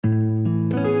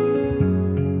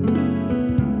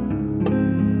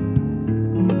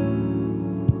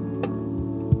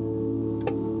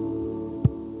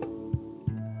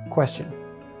Question: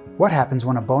 what happens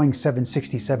when a Boeing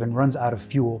 767 runs out of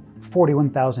fuel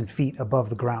 41,000 feet above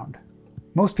the ground?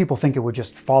 Most people think it would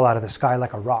just fall out of the sky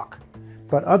like a rock,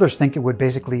 but others think it would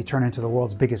basically turn into the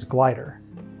world's biggest glider.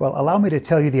 Well, allow me to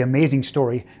tell you the amazing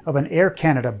story of an Air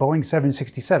Canada Boeing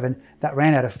 767 that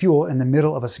ran out of fuel in the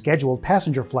middle of a scheduled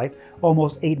passenger flight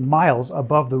almost 8 miles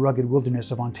above the rugged wilderness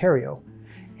of Ontario,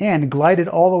 and glided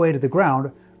all the way to the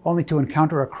ground only to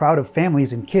encounter a crowd of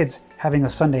families and kids having a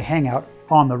Sunday hangout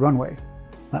on the runway.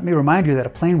 Let me remind you that a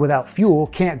plane without fuel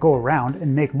can't go around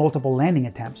and make multiple landing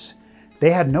attempts.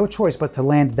 They had no choice but to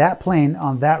land that plane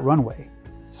on that runway.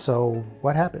 So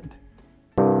what happened?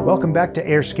 Welcome back to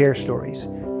Air Scare Stories.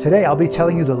 Today I'll be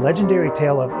telling you the legendary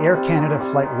tale of Air Canada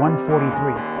Flight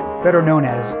 143, better known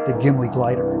as the Gimli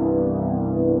Glider.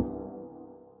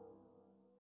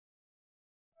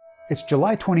 It's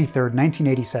July 23,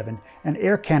 1987, and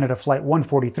Air Canada Flight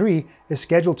 143 is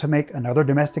scheduled to make another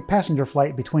domestic passenger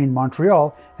flight between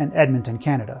Montreal and Edmonton,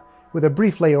 Canada, with a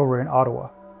brief layover in Ottawa.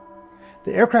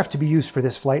 The aircraft to be used for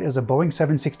this flight is a Boeing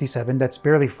 767 that's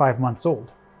barely 5 months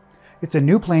old. It's a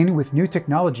new plane with new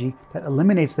technology that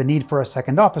eliminates the need for a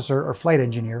second officer or flight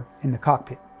engineer in the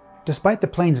cockpit. Despite the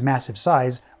plane's massive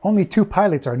size, only 2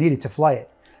 pilots are needed to fly it,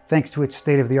 thanks to its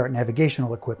state-of-the-art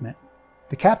navigational equipment.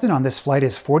 The captain on this flight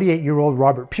is 48-year-old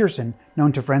Robert Pearson,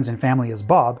 known to friends and family as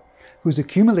Bob, who's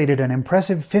accumulated an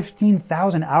impressive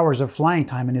 15,000 hours of flying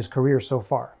time in his career so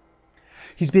far.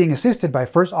 He's being assisted by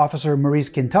First Officer Maurice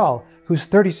Quintal, who's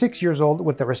 36 years old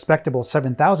with a respectable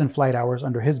 7,000 flight hours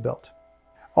under his belt.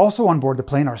 Also on board the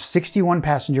plane are 61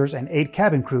 passengers and 8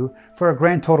 cabin crew for a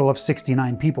grand total of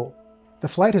 69 people. The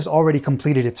flight has already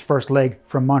completed its first leg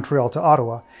from Montreal to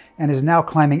Ottawa and is now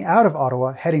climbing out of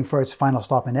Ottawa heading for its final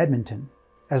stop in Edmonton.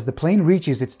 As the plane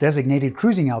reaches its designated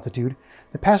cruising altitude,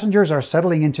 the passengers are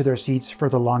settling into their seats for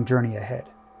the long journey ahead.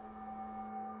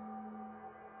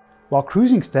 While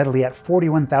cruising steadily at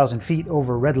 41,000 feet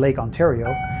over Red Lake, Ontario,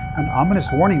 an ominous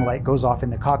warning light goes off in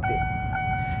the cockpit.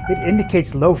 It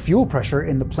indicates low fuel pressure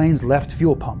in the plane's left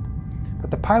fuel pump,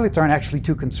 but the pilots aren't actually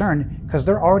too concerned because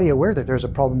they're already aware that there's a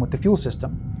problem with the fuel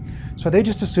system. So they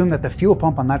just assume that the fuel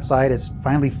pump on that side has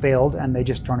finally failed and they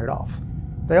just turn it off.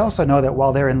 They also know that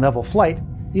while they're in level flight,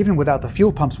 even without the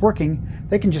fuel pumps working,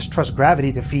 they can just trust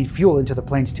gravity to feed fuel into the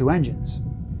plane's 2 engines.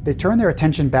 They turn their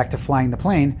attention back to flying the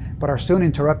plane, but are soon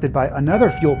interrupted by another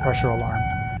fuel pressure alarm.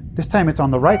 This time it's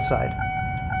on the right side.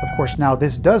 Of course, now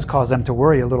this does cause them to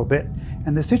worry a little bit,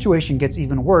 and the situation gets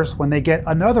even worse when they get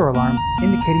another alarm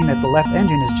indicating that the left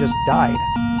engine has just died.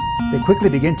 They quickly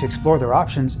begin to explore their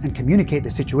options and communicate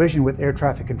the situation with air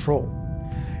traffic control.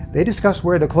 They discuss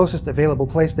where the closest available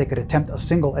place they could attempt a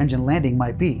single engine landing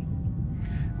might be.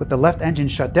 With the left engine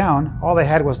shut down, all they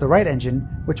had was the right engine,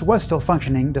 which was still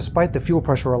functioning despite the fuel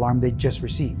pressure alarm they'd just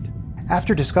received.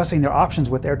 After discussing their options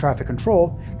with air traffic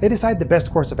control, they decide the best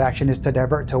course of action is to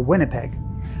divert to Winnipeg.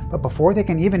 But before they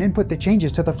can even input the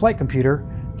changes to the flight computer,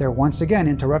 they're once again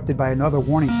interrupted by another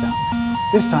warning sound.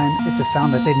 This time, it's a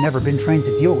sound that they'd never been trained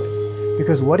to deal with,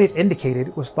 because what it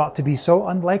indicated was thought to be so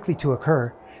unlikely to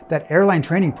occur that airline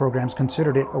training programs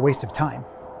considered it a waste of time.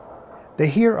 They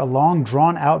hear a long,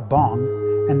 drawn-out bong,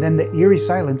 and then the eerie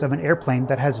silence of an airplane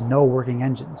that has no working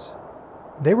engines.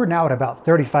 They were now at about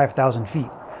 35,000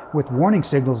 feet, with warning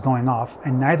signals going off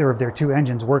and neither of their 2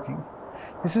 engines working.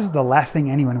 This is the last thing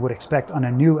anyone would expect on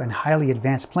a new and highly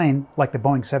advanced plane like the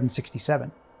Boeing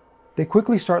 767. They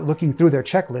quickly start looking through their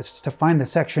checklists to find the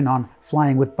section on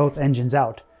flying with both engines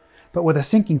out, but with a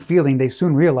sinking feeling they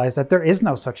soon realize that there is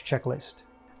no such checklist.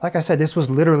 Like I said, this was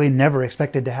literally never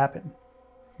expected to happen.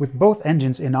 With both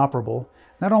engines inoperable,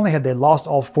 not only had they lost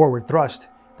all forward thrust,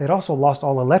 they'd also lost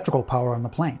all electrical power on the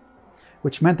plane,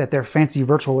 which meant that their fancy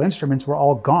virtual instruments were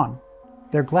all gone.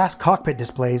 Their glass cockpit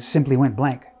displays simply went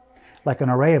blank, like an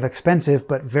array of expensive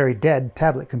but very dead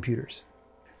tablet computers.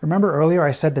 Remember earlier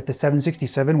I said that the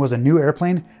 767 was a new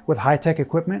airplane with high-tech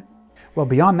equipment? Well,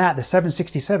 beyond that, the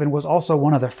 767 was also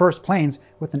one of the first planes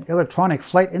with an electronic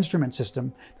flight instrument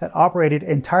system that operated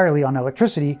entirely on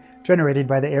electricity generated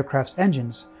by the aircraft's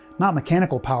engines, not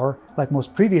mechanical power like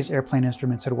most previous airplane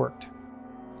instruments had worked.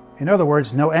 In other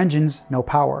words, no engines, no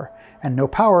power, and no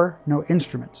power, no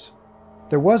instruments.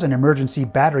 There was an emergency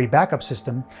battery backup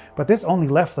system, but this only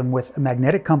left them with a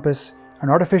magnetic compass, an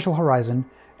artificial horizon,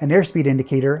 an airspeed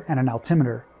indicator, and an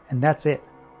altimeter, and that's it.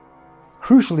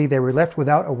 Crucially, they were left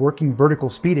without a working vertical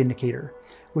speed indicator,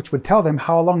 which would tell them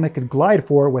how long they could glide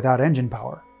for without engine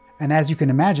power. And as you can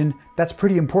imagine, that's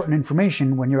pretty important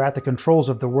information when you're at the controls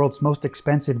of the world's most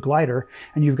expensive glider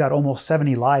and you've got almost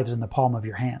 70 lives in the palm of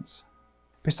your hands.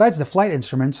 Besides the flight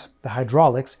instruments, the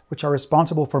hydraulics, which are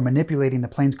responsible for manipulating the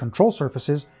plane's control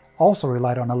surfaces, also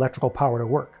relied on electrical power to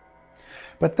work.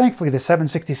 But thankfully the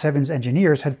 767's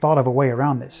engineers had thought of a way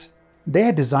around this. They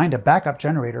had designed a backup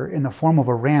generator in the form of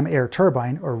a ram air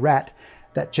turbine, or RAT,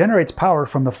 that generates power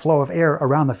from the flow of air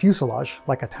around the fuselage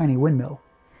like a tiny windmill.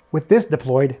 With this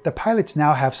deployed, the pilots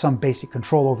now have some basic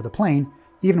control over the plane,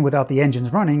 even without the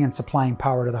engines running and supplying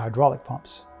power to the hydraulic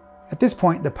pumps. At this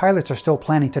point, the pilots are still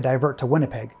planning to divert to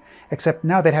Winnipeg, except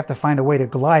now they'd have to find a way to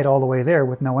glide all the way there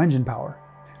with no engine power.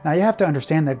 Now you have to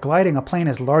understand that gliding a plane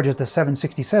as large as the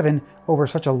 767 over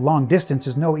such a long distance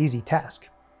is no easy task.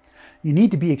 You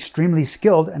need to be extremely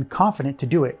skilled and confident to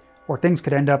do it, or things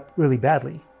could end up really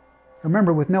badly.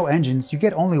 Remember, with no engines, you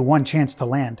get only one chance to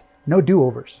land, no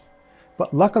do-overs.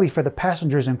 But luckily for the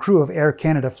passengers and crew of Air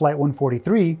Canada Flight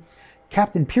 143,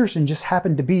 Captain Pearson just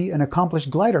happened to be an accomplished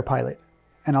glider pilot.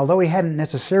 And although he hadn't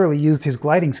necessarily used his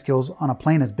gliding skills on a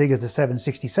plane as big as the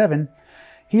 767,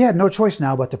 he had no choice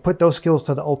now but to put those skills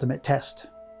to the ultimate test.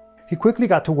 He quickly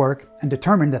got to work and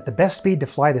determined that the best speed to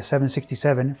fly the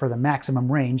 767 for the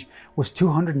maximum range was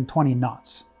 220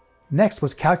 knots. Next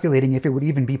was calculating if it would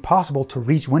even be possible to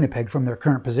reach Winnipeg from their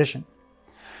current position.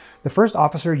 The first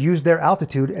officer used their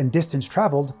altitude and distance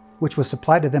traveled, which was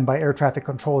supplied to them by air traffic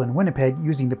control in Winnipeg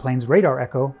using the plane's radar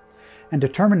echo, and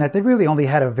determined that they really only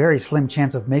had a very slim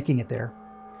chance of making it there.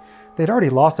 They'd already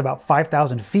lost about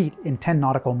 5,000 feet in 10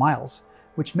 nautical miles,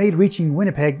 which made reaching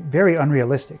Winnipeg very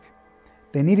unrealistic.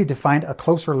 They needed to find a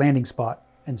closer landing spot,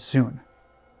 and soon.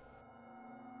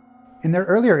 In their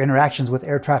earlier interactions with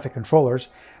air traffic controllers,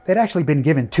 they'd actually been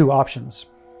given two options: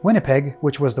 Winnipeg,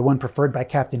 which was the one preferred by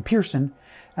Captain Pearson,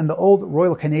 and the old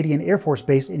Royal Canadian Air Force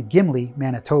base in Gimli,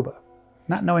 Manitoba.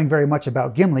 Not knowing very much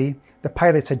about Gimli, the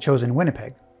pilots had chosen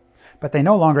Winnipeg. But they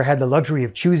no longer had the luxury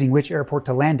of choosing which airport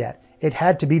to land at. It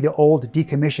had to be the old,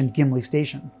 decommissioned Gimli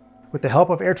station. With the help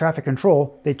of air traffic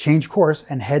control, they changed course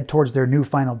and head towards their new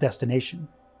final destination.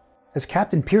 As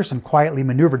Captain Pearson quietly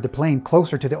maneuvered the plane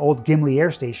closer to the old Gimli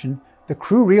air station, the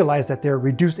crew realized that their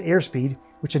reduced airspeed,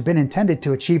 which had been intended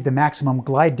to achieve the maximum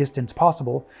glide distance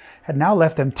possible, had now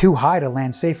left them too high to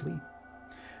land safely.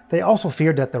 They also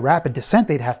feared that the rapid descent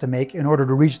they'd have to make in order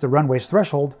to reach the runway's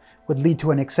threshold would lead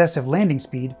to an excessive landing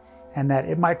speed, and that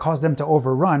it might cause them to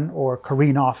overrun or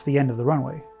careen off the end of the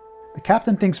runway. The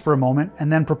captain thinks for a moment and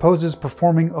then proposes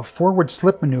performing a forward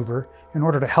slip maneuver in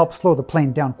order to help slow the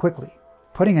plane down quickly.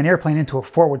 Putting an airplane into a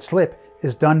forward slip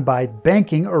is done by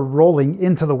banking or rolling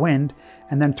into the wind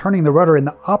and then turning the rudder in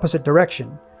the opposite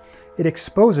direction. It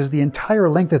exposes the entire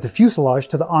length of the fuselage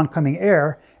to the oncoming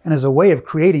air and is a way of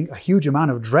creating a huge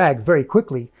amount of drag very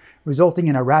quickly, resulting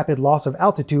in a rapid loss of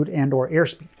altitude and/or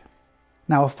airspeed.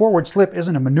 Now, a forward slip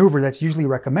isn't a maneuver that's usually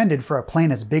recommended for a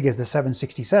plane as big as the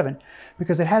 767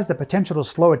 because it has the potential to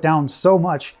slow it down so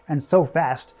much and so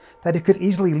fast that it could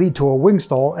easily lead to a wing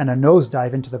stall and a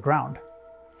nosedive into the ground.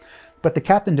 But the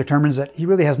captain determines that he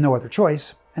really has no other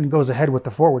choice and goes ahead with the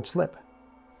forward slip.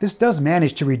 This does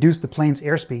manage to reduce the plane's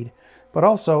airspeed, but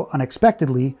also,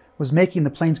 unexpectedly, was making the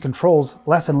plane's controls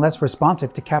less and less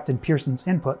responsive to Captain Pearson's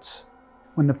inputs.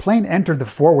 When the plane entered the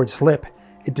forward slip,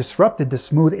 it disrupted the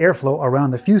smooth airflow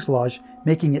around the fuselage,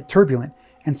 making it turbulent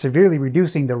and severely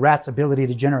reducing the RAT's ability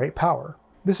to generate power.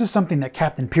 This is something that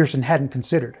Captain Pearson hadn't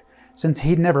considered, since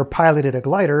he'd never piloted a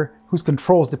glider whose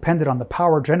controls depended on the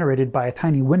power generated by a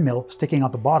tiny windmill sticking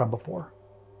out the bottom before.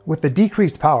 With the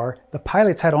decreased power, the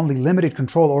pilots had only limited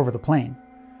control over the plane,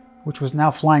 which was now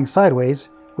flying sideways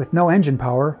with no engine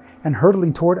power and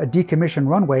hurtling toward a decommissioned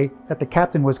runway that the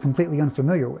captain was completely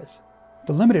unfamiliar with.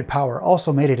 The limited power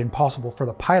also made it impossible for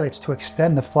the pilots to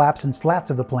extend the flaps and slats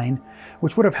of the plane,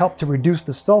 which would have helped to reduce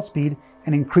the stall speed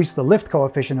and increase the lift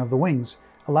coefficient of the wings,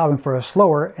 allowing for a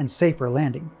slower and safer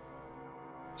landing.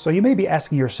 So you may be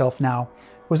asking yourself now,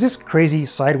 was this crazy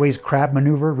sideways crab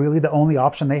maneuver really the only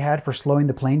option they had for slowing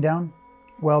the plane down?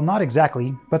 Well, not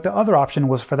exactly, but the other option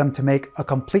was for them to make a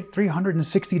complete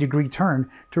 360-degree turn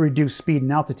to reduce speed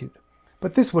and altitude.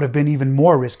 But this would have been even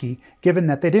more risky, given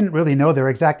that they didn't really know their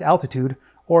exact altitude,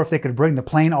 or if they could bring the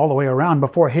plane all the way around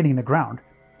before hitting the ground.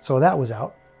 So that was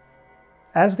out.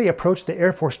 As they approached the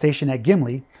Air Force station at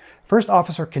Gimli, First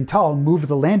Officer Quintal moved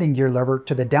the landing gear lever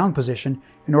to the down position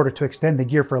in order to extend the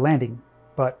gear for landing,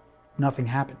 but nothing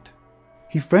happened.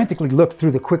 He frantically looked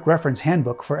through the quick reference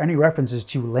handbook for any references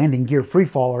to landing gear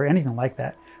freefall or anything like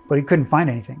that, but he couldn't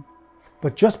find anything.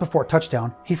 But just before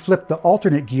touchdown, he flipped the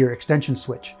alternate gear extension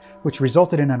switch, which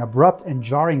resulted in an abrupt and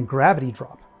jarring gravity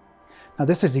drop. Now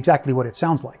this is exactly what it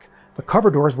sounds like. The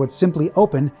cover doors would simply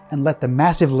open and let the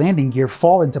massive landing gear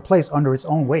fall into place under its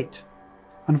own weight.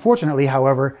 Unfortunately,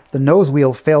 however, the nose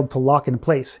wheel failed to lock in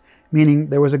place, meaning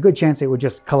there was a good chance it would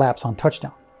just collapse on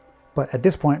touchdown. But at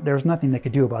this point, there was nothing they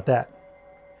could do about that.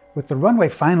 With the runway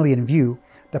finally in view,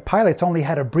 the pilots only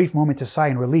had a brief moment to sigh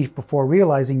in relief before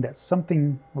realizing that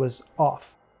something was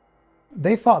off.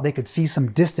 They thought they could see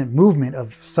some distant movement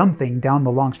of something down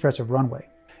the long stretch of runway.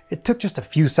 It took just a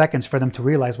few seconds for them to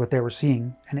realize what they were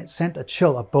seeing, and it sent a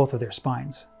chill up both of their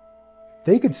spines.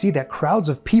 They could see that crowds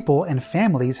of people and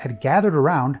families had gathered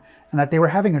around and that they were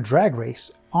having a drag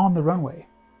race on the runway.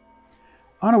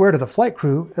 Unaware to the flight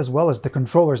crew, as well as the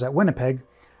controllers at Winnipeg,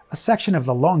 a section of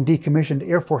the long decommissioned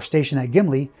Air Force Station at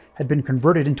Gimli had been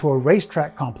converted into a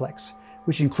racetrack complex,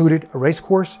 which included a race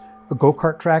course, a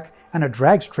go-kart track, and a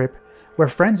drag strip where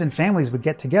friends and families would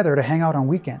get together to hang out on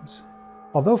weekends.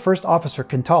 Although First Officer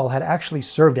Quintal had actually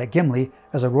served at Gimli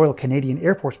as a Royal Canadian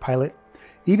Air Force pilot,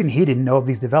 even he didn't know of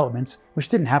these developments, which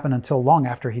didn't happen until long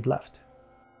after he'd left.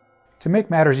 To make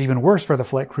matters even worse for the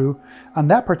flight crew, on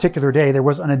that particular day there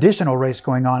was an additional race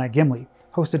going on at Gimli,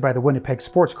 hosted by the Winnipeg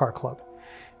Sports Car Club,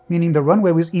 meaning the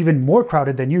runway was even more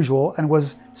crowded than usual and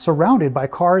was surrounded by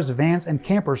cars, vans, and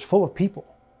campers full of people.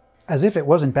 As if it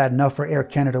wasn't bad enough for Air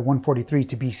Canada 143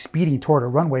 to be speeding toward a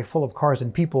runway full of cars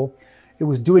and people, it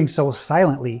was doing so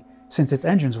silently since its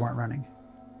engines weren't running.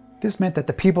 This meant that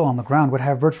the people on the ground would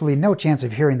have virtually no chance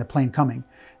of hearing the plane coming,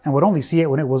 and would only see it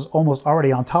when it was almost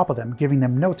already on top of them, giving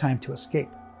them no time to escape.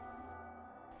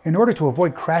 In order to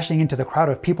avoid crashing into the crowd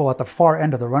of people at the far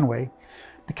end of the runway,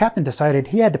 the captain decided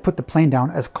he had to put the plane down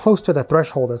as close to the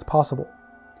threshold as possible.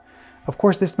 Of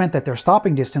course, this meant that their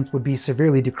stopping distance would be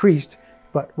severely decreased,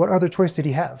 but what other choice did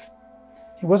he have?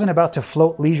 He wasn't about to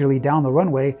float leisurely down the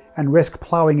runway and risk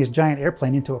plowing his giant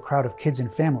airplane into a crowd of kids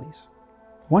and families.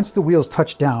 Once the wheels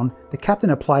touched down, the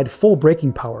captain applied full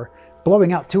braking power,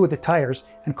 blowing out 2 of the tires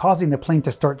and causing the plane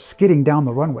to start skidding down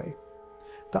the runway.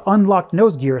 The unlocked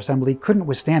nose gear assembly couldn't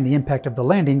withstand the impact of the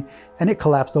landing, and it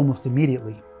collapsed almost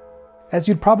immediately. As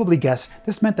you'd probably guess,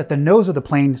 this meant that the nose of the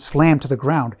plane slammed to the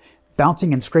ground,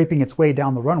 bouncing and scraping its way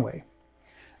down the runway.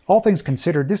 All things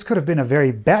considered, this could have been a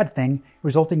very bad thing,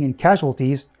 resulting in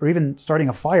casualties or even starting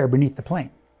a fire beneath the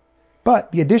plane.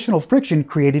 But the additional friction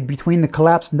created between the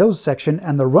collapsed nose section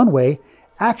and the runway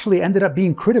actually ended up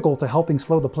being critical to helping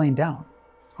slow the plane down.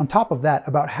 On top of that,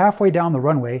 about halfway down the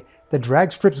runway, the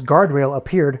drag strip's guardrail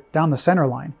appeared down the center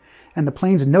line, and the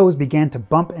plane's nose began to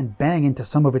bump and bang into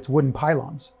some of its wooden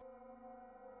pylons.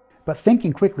 But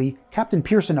thinking quickly, Captain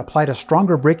Pearson applied a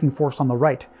stronger braking force on the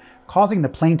right, causing the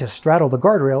plane to straddle the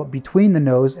guardrail between the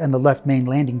nose and the left main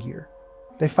landing gear.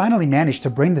 They finally managed to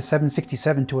bring the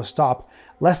 767 to a stop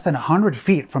less than 100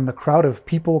 feet from the crowd of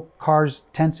people, cars,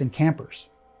 tents, and campers.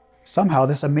 Somehow,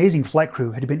 this amazing flight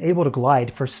crew had been able to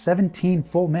glide for 17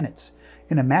 full minutes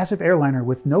in a massive airliner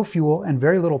with no fuel and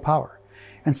very little power,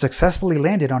 and successfully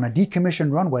landed on a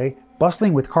decommissioned runway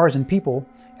bustling with cars and people,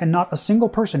 and not a single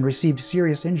person received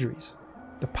serious injuries.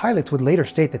 The pilots would later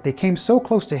state that they came so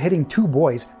close to hitting 2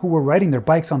 boys who were riding their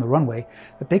bikes on the runway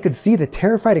that they could see the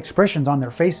terrified expressions on their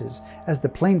faces as the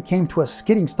plane came to a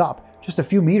skidding stop just a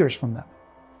few meters from them.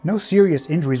 No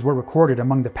serious injuries were recorded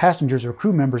among the passengers or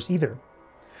crew members either.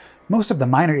 Most of the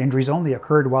minor injuries only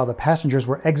occurred while the passengers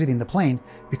were exiting the plane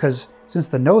because, since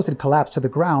the nose had collapsed to the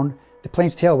ground, the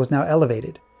plane's tail was now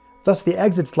elevated. Thus, the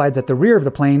exit slides at the rear of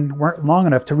the plane weren't long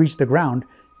enough to reach the ground,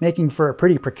 making for a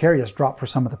pretty precarious drop for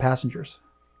some of the passengers.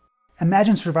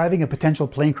 Imagine surviving a potential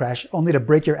plane crash only to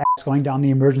break your ass going down the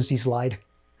emergency slide.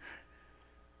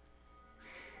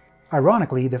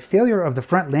 Ironically, the failure of the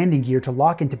front landing gear to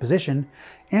lock into position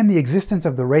and the existence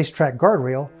of the racetrack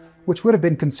guardrail, which would have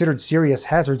been considered serious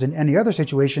hazards in any other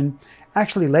situation,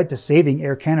 actually led to saving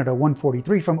Air Canada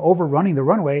 143 from overrunning the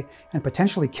runway and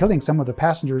potentially killing some of the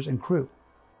passengers and crew.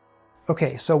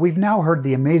 Okay, so we've now heard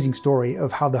the amazing story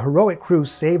of how the heroic crew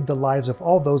saved the lives of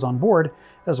all those on board,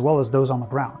 as well as those on the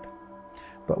ground.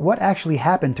 But what actually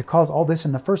happened to cause all this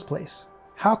in the first place?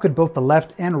 How could both the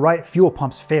left and right fuel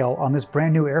pumps fail on this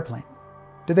brand new airplane?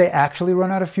 Did they actually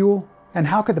run out of fuel? And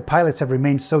how could the pilots have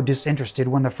remained so disinterested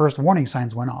when the first warning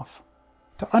signs went off?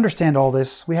 To understand all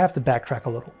this, we have to backtrack a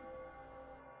little.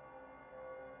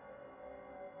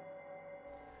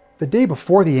 The day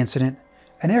before the incident,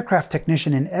 an aircraft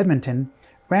technician in Edmonton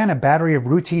ran a battery of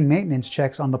routine maintenance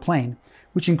checks on the plane,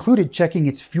 which included checking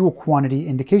its fuel quantity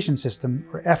indication system,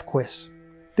 or FQIS.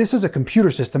 This is a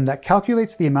computer system that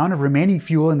calculates the amount of remaining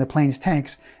fuel in the plane's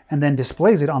tanks and then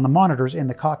displays it on the monitors in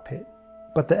the cockpit.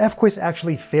 But the FQIS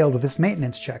actually failed this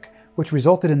maintenance check, which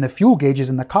resulted in the fuel gauges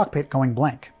in the cockpit going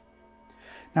blank.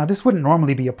 Now, this wouldn't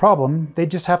normally be a problem,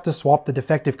 they'd just have to swap the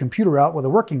defective computer out with a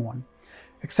working one,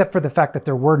 except for the fact that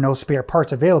there were no spare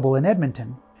parts available in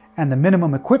Edmonton, and the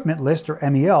minimum equipment list, or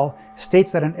MEL,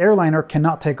 states that an airliner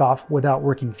cannot take off without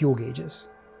working fuel gauges.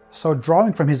 So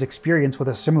drawing from his experience with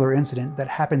a similar incident that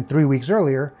happened 3 weeks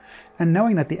earlier, and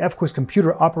knowing that the FQuest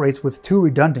computer operates with 2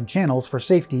 redundant channels for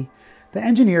safety, the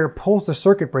engineer pulls the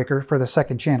circuit breaker for the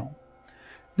second channel.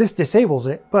 This disables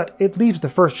it, but it leaves the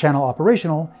first channel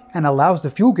operational and allows the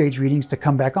fuel gauge readings to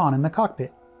come back on in the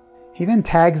cockpit. He then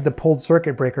tags the pulled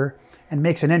circuit breaker and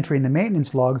makes an entry in the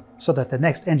maintenance log so that the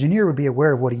next engineer would be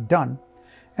aware of what he'd done,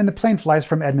 and the plane flies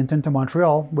from Edmonton to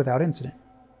Montreal without incident.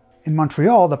 In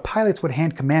Montreal, the pilots would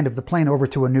hand command of the plane over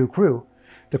to a new crew,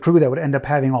 the crew that would end up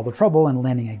having all the trouble and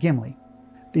landing at Gimli.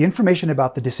 The information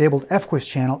about the disabled FQuest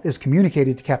channel is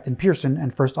communicated to Captain Pearson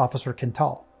and First Officer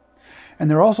Quintal. And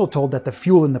they're also told that the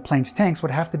fuel in the plane's tanks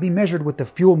would have to be measured with the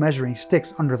fuel measuring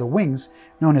sticks under the wings,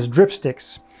 known as drip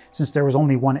sticks, since there was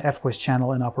only one FQuest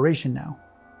channel in operation now.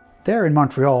 There in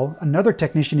Montreal, another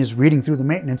technician is reading through the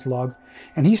maintenance log,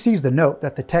 and he sees the note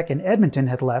that the tech in Edmonton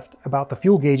had left about the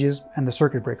fuel gauges and the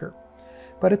circuit breaker.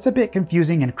 But it's a bit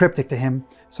confusing and cryptic to him,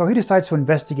 so he decides to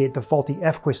investigate the faulty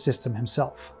FQuest system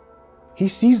himself. He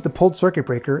sees the pulled circuit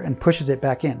breaker and pushes it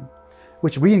back in,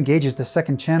 which re-engages the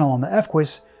second channel on the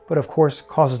FQuest, but of course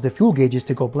causes the fuel gauges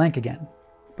to go blank again.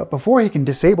 But before he can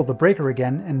disable the breaker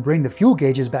again and bring the fuel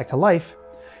gauges back to life,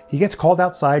 he gets called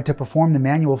outside to perform the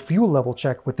manual fuel level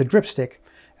check with the dripstick,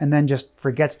 and then just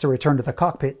forgets to return to the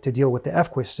cockpit to deal with the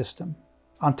FQuest system.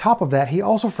 On top of that, he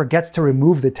also forgets to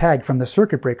remove the tag from the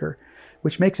circuit breaker,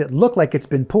 which makes it look like it's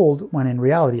been pulled when in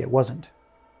reality it wasn't.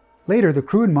 Later, the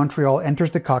crew in Montreal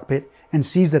enters the cockpit and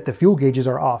sees that the fuel gauges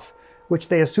are off, which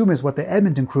they assume is what the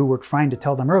Edmonton crew were trying to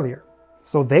tell them earlier.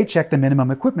 So they check the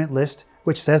minimum equipment list,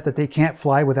 which says that they can't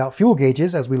fly without fuel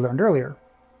gauges, as we learned earlier.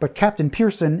 But Captain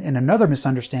Pearson, in another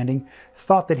misunderstanding,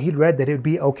 thought that he'd read that it would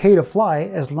be okay to fly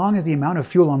as long as the amount of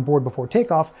fuel on board before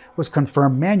takeoff was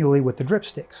confirmed manually with the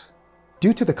dripsticks.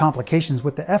 Due to the complications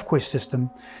with the FQuest system,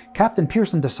 Captain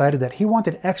Pearson decided that he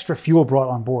wanted extra fuel brought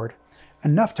on board,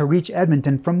 enough to reach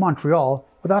Edmonton from Montreal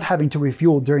without having to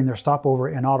refuel during their stopover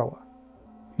in Ottawa.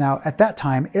 Now, at that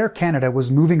time, Air Canada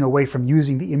was moving away from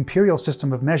using the imperial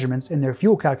system of measurements in their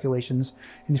fuel calculations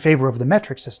in favor of the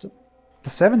metric system. The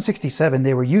 767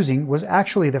 they were using was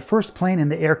actually the first plane in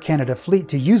the Air Canada fleet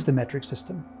to use the metric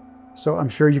system. So I'm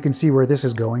sure you can see where this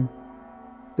is going.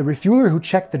 The refueler who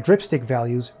checked the dripstick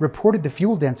values reported the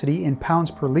fuel density in pounds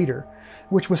per liter,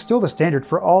 which was still the standard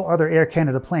for all other Air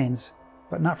Canada planes,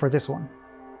 but not for this one.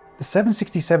 The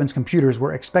 767's computers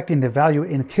were expecting the value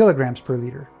in kilograms per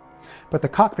liter, but the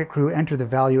cockpit crew entered the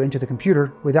value into the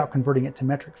computer without converting it to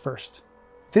metric first.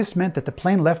 This meant that the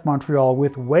plane left Montreal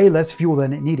with way less fuel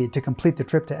than it needed to complete the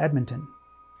trip to Edmonton.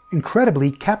 Incredibly,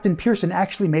 Captain Pearson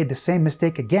actually made the same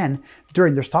mistake again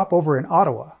during their stopover in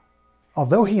Ottawa.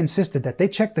 Although he insisted that they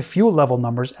check the fuel level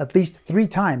numbers at least 3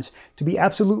 times to be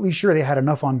absolutely sure they had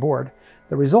enough on board,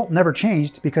 the result never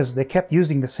changed because they kept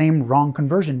using the same wrong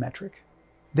conversion metric.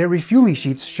 Their refueling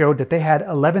sheets showed that they had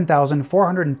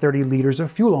 11,430 liters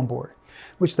of fuel on board,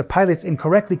 which the pilots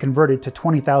incorrectly converted to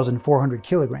 20,400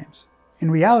 kilograms. In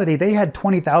reality, they had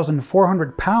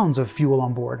 20,400 pounds of fuel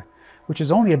on board, which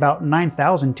is only about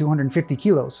 9,250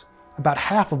 kilos, about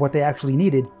half of what they actually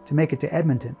needed to make it to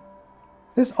Edmonton.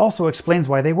 This also explains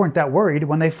why they weren't that worried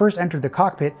when they first entered the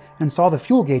cockpit and saw the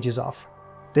fuel gauges off.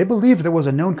 They believed there was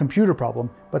a known computer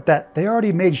problem, but that they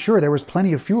already made sure there was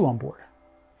plenty of fuel on board.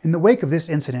 In the wake of this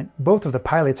incident, both of the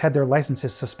pilots had their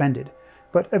licenses suspended,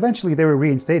 but eventually they were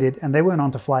reinstated and they went on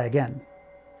to fly again.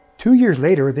 2 years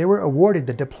later, they were awarded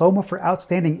the Diploma for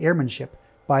Outstanding Airmanship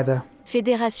by the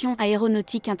Fédération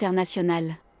Aéronautique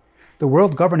Internationale, the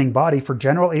world governing body for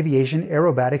general aviation,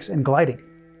 aerobatics, and gliding.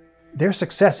 Their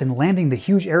success in landing the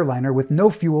huge airliner with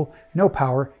no fuel, no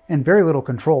power, and very little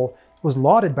control was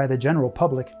lauded by the general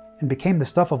public and became the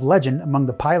stuff of legend among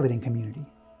the piloting community.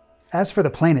 As for the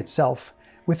plane itself,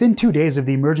 within 2 days of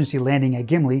the emergency landing at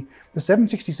Gimli, the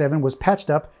 767 was patched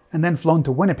up and then flown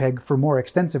to Winnipeg for more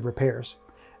extensive repairs,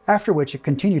 after which it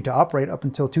continued to operate up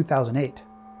until 2008.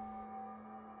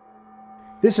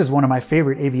 This is one of my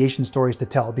favorite aviation stories to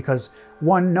tell because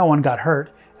 1, no one got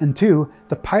hurt, and 2,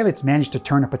 the pilots managed to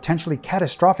turn a potentially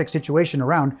catastrophic situation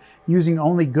around using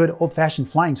only good old-fashioned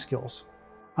flying skills.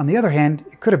 On the other hand,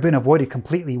 it could have been avoided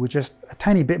completely with just a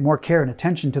tiny bit more care and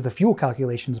attention to the fuel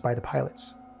calculations by the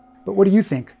pilots. But what do you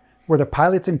think? Were the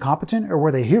pilots incompetent or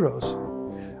were they heroes?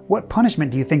 What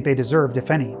punishment do you think they deserved,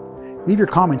 if any? Leave your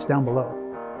comments down below.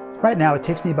 Right now, it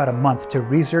takes me about a month to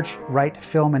research, write,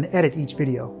 film, and edit each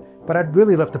video, but I'd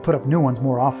really love to put up new ones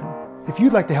more often. If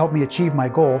you'd like to help me achieve my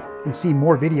goal and see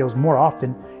more videos more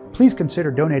often, please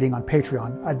consider donating on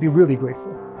Patreon. I'd be really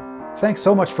grateful. Thanks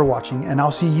so much for watching, and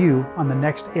I'll see you on the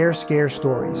next Air Scare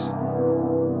Stories.